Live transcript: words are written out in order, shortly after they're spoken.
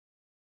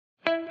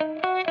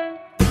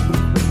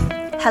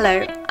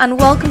Hello, and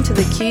welcome to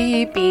the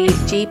QUB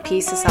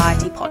GP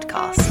Society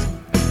podcast.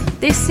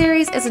 This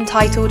series is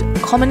entitled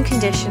Common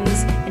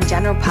Conditions in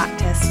General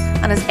Practice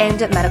and is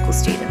aimed at medical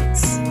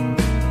students.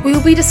 We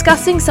will be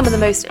discussing some of the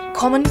most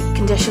common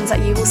conditions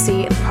that you will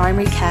see in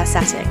primary care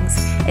settings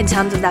in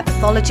terms of their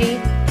pathology,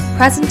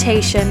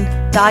 presentation,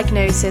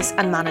 diagnosis,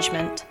 and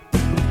management.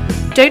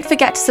 Don't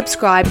forget to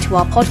subscribe to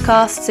our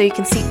podcast so you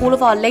can see all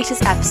of our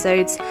latest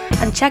episodes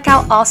and check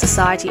out our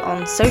society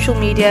on social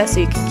media so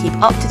you can keep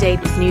up to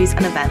date with news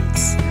and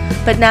events.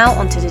 But now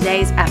on to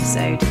today's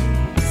episode,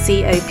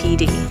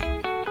 COPD.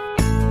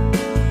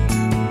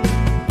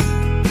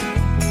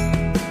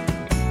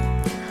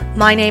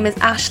 My name is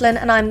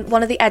Ashlyn and I'm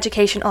one of the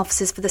education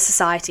officers for the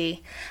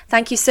Society.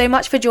 Thank you so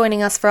much for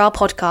joining us for our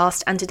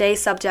podcast, and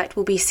today's subject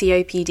will be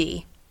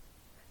COPD.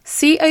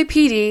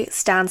 COPD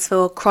stands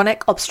for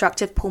chronic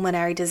obstructive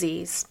pulmonary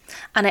disease,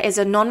 and it is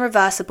a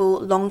non-reversible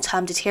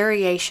long-term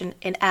deterioration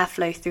in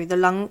airflow through the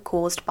lung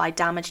caused by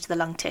damage to the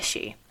lung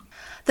tissue.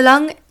 The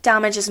lung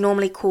damage is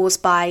normally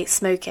caused by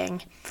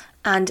smoking,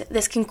 and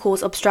this can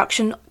cause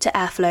obstruction to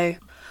airflow,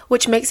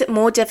 which makes it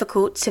more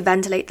difficult to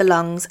ventilate the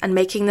lungs and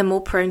making them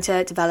more prone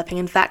to developing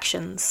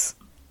infections.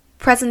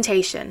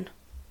 Presentation.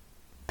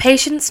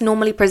 Patients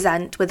normally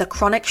present with a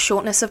chronic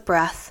shortness of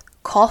breath,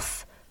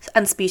 cough,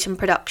 and sputum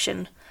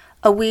production,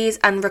 a wheeze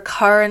and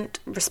recurrent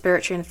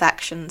respiratory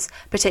infections,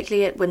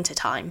 particularly at winter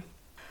time.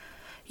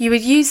 You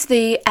would use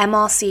the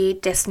MRC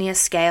dyspnea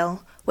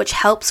scale, which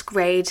helps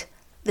grade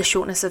the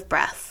shortness of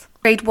breath.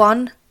 Grade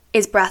 1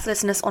 is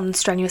breathlessness on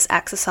strenuous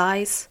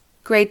exercise.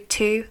 Grade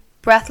 2,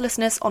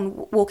 breathlessness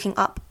on walking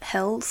up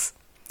hills.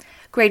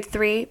 Grade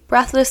 3,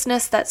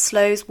 breathlessness that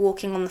slows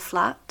walking on the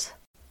flat.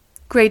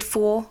 Grade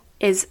 4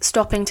 is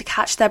stopping to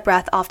catch their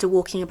breath after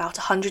walking about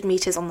 100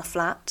 metres on the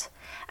flat.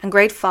 And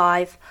grade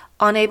 5,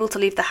 unable to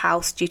leave the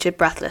house due to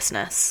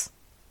breathlessness.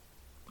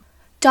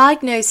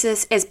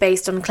 Diagnosis is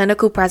based on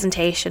clinical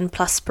presentation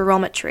plus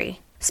spirometry.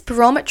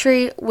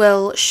 Spirometry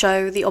will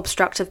show the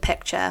obstructive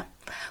picture,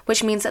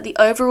 which means that the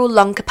overall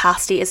lung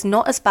capacity is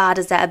not as bad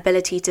as their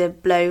ability to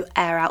blow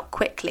air out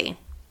quickly.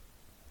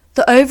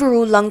 The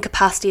overall lung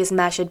capacity is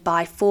measured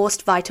by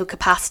forced vital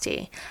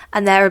capacity,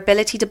 and their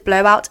ability to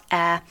blow out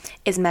air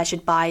is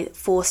measured by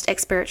forced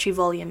expiratory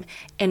volume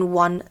in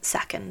 1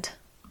 second.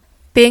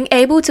 Being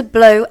able to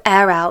blow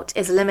air out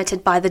is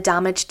limited by the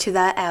damage to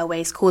their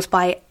airways caused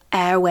by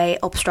airway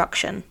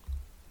obstruction.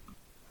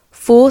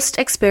 Forced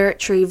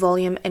expiratory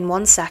volume in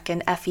 1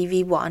 second,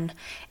 FEV1,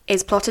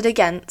 is plotted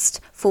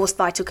against forced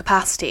vital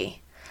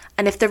capacity,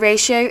 and if the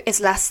ratio is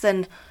less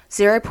than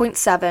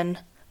 0.7,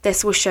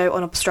 this will show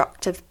an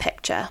obstructive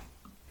picture.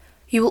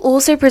 You will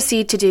also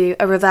proceed to do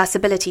a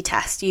reversibility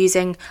test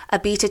using a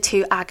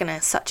beta-2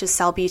 agonist such as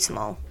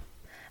salbutamol.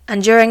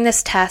 And during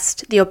this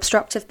test, the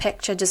obstructive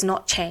picture does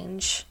not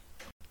change.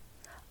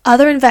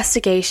 Other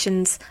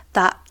investigations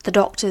that the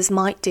doctors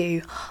might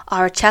do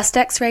are a chest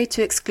x-ray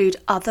to exclude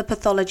other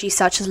pathology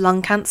such as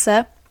lung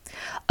cancer,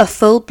 a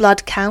full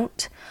blood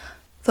count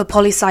for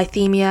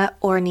polycythemia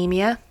or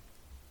anemia,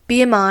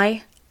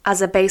 BMI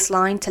as a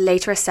baseline to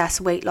later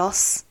assess weight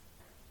loss,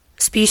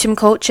 sputum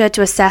culture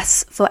to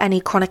assess for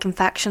any chronic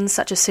infections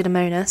such as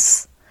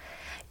Pseudomonas,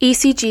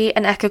 ECG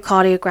and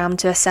echocardiogram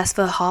to assess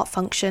for heart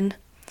function,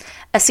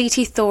 a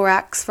CT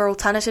thorax for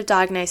alternative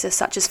diagnosis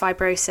such as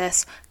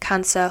fibrosis,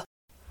 cancer.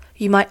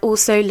 You might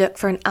also look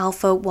for an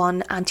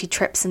alpha-1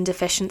 antitrypsin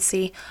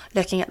deficiency,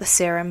 looking at the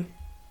serum.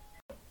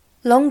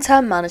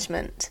 Long-term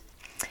management.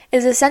 It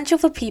is essential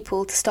for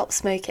people to stop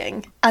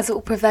smoking, as it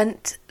will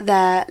prevent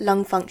their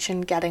lung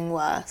function getting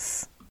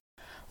worse.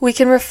 We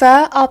can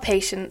refer our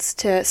patients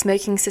to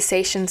smoking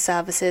cessation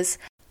services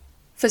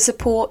for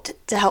support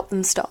to help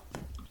them stop.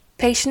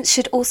 Patients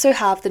should also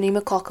have the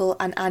pneumococcal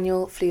and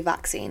annual flu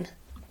vaccine.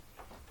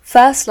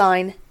 First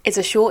line is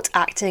a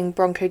short-acting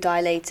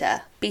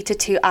bronchodilator,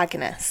 beta-2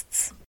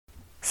 agonists,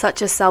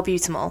 such as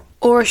salbutamol,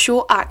 or a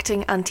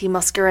short-acting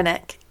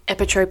antimuscarinic,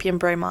 ipratropium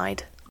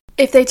bromide.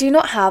 If they do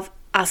not have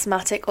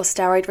asthmatic or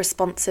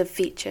steroid-responsive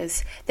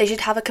features, they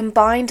should have a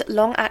combined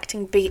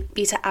long-acting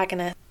beta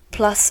agonist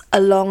plus a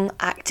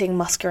long-acting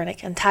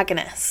muscarinic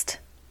antagonist.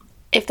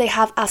 If they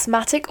have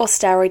asthmatic or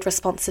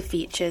steroid-responsive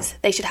features,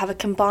 they should have a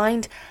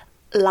combined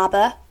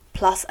LABA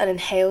plus an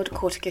inhaled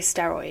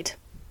corticosteroid.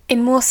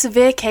 In more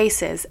severe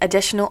cases,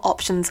 additional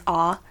options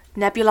are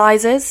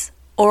nebulizers,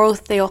 oral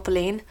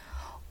theophylline,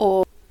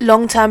 or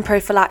long-term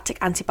prophylactic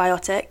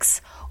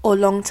antibiotics, or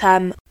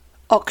long-term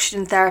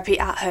oxygen therapy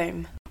at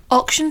home.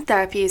 Oxygen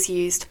therapy is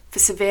used for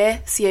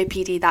severe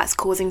COPD that's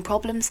causing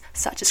problems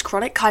such as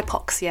chronic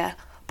hypoxia,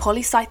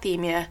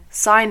 polycythemia,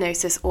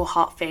 cyanosis, or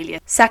heart failure,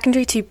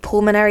 secondary to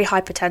pulmonary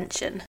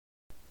hypertension.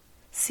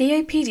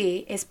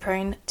 COPD is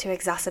prone to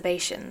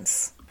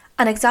exacerbations.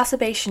 An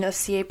exacerbation of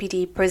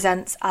COPD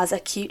presents as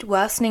acute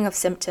worsening of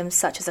symptoms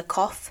such as a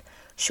cough,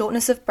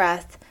 shortness of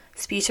breath,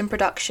 sputum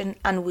production,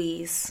 and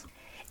wheeze.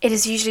 It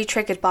is usually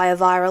triggered by a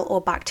viral or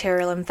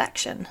bacterial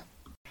infection.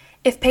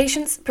 If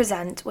patients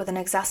present with an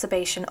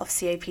exacerbation of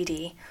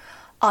COPD,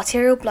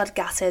 arterial blood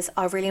gases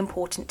are really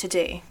important to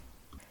do.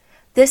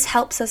 This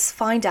helps us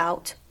find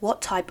out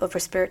what type of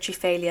respiratory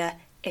failure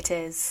it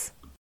is.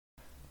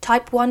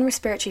 Type 1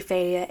 respiratory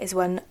failure is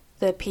when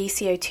the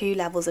PCO2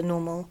 levels are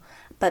normal,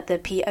 but the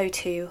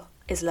PO2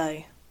 is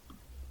low.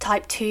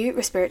 Type 2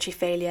 respiratory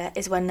failure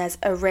is when there's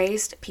a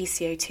raised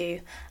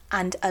PCO2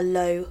 and a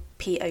low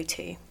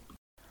PO2.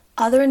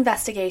 Other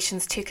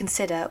investigations to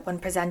consider when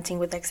presenting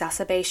with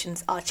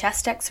exacerbations are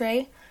chest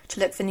X-ray to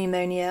look for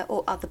pneumonia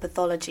or other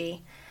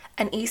pathology,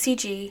 an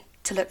ECG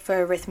to look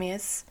for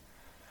arrhythmias,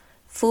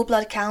 full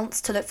blood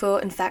counts to look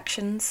for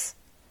infections,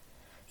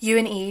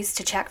 UNEs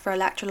to check for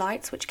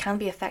electrolytes which can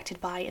be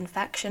affected by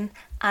infection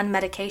and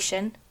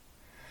medication,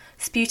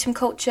 sputum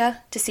culture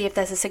to see if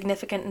there's a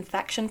significant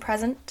infection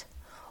present,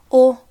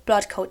 or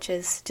blood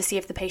cultures to see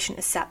if the patient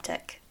is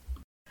septic.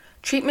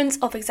 Treatment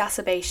of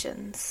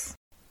exacerbations.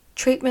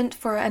 Treatment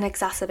for an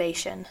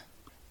exacerbation.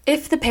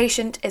 If the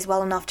patient is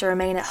well enough to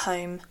remain at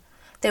home,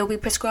 they will be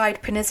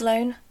prescribed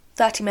prednisolone,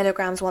 30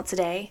 mg once a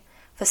day,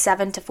 for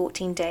 7 to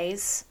 14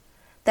 days,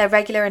 their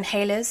regular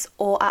inhalers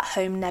or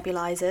at-home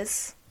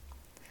nebulizers,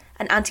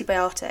 and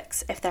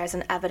antibiotics if there is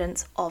an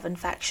evidence of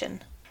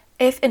infection.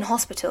 If in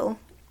hospital,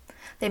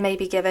 they may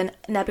be given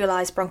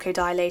nebulized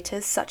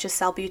bronchodilators such as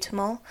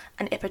salbutamol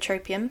and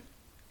ipratropium,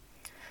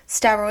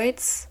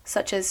 steroids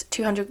such as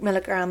 200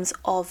 mg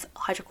of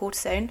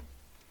hydrocortisone,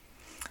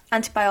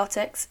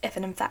 antibiotics if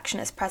an infection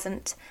is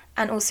present,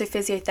 and also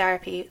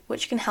physiotherapy,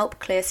 which can help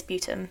clear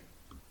sputum.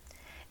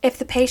 If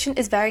the patient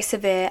is very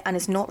severe and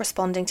is not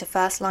responding to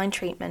first-line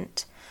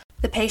treatment,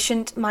 the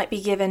patient might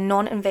be given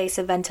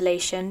non-invasive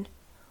ventilation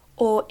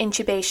or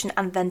intubation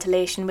and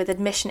ventilation with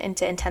admission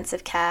into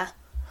intensive care,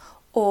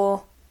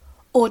 or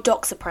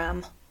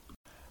doxapram,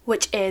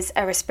 which is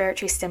a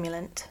respiratory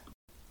stimulant.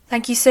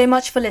 Thank you so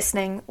much for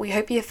listening. We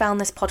hope you have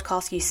found this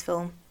podcast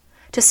useful.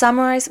 To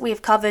summarise, we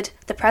have covered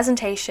the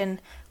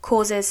presentation,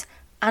 causes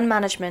and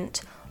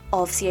management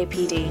of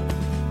COPD.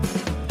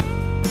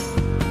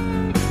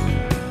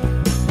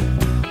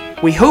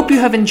 We hope you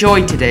have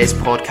enjoyed today's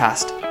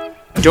podcast.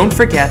 Don't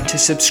forget to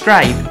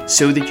subscribe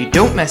so that you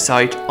don't miss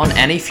out on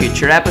any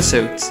future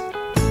episodes.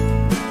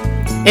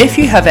 If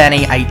you have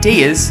any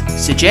ideas,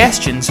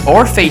 suggestions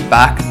or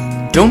feedback,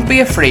 don't be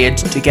afraid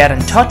to get in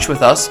touch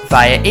with us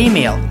via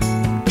email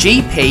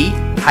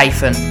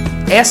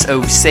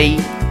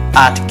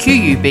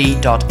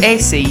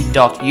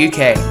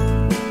gp-soc@qub.ac.uk.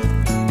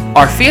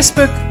 Our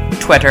Facebook,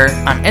 Twitter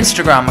and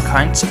Instagram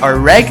accounts are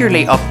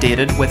regularly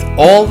updated with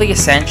all the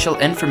essential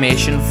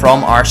information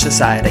from our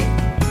society.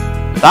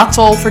 That's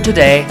all for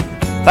today.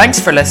 Thanks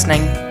for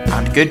listening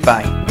and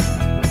goodbye.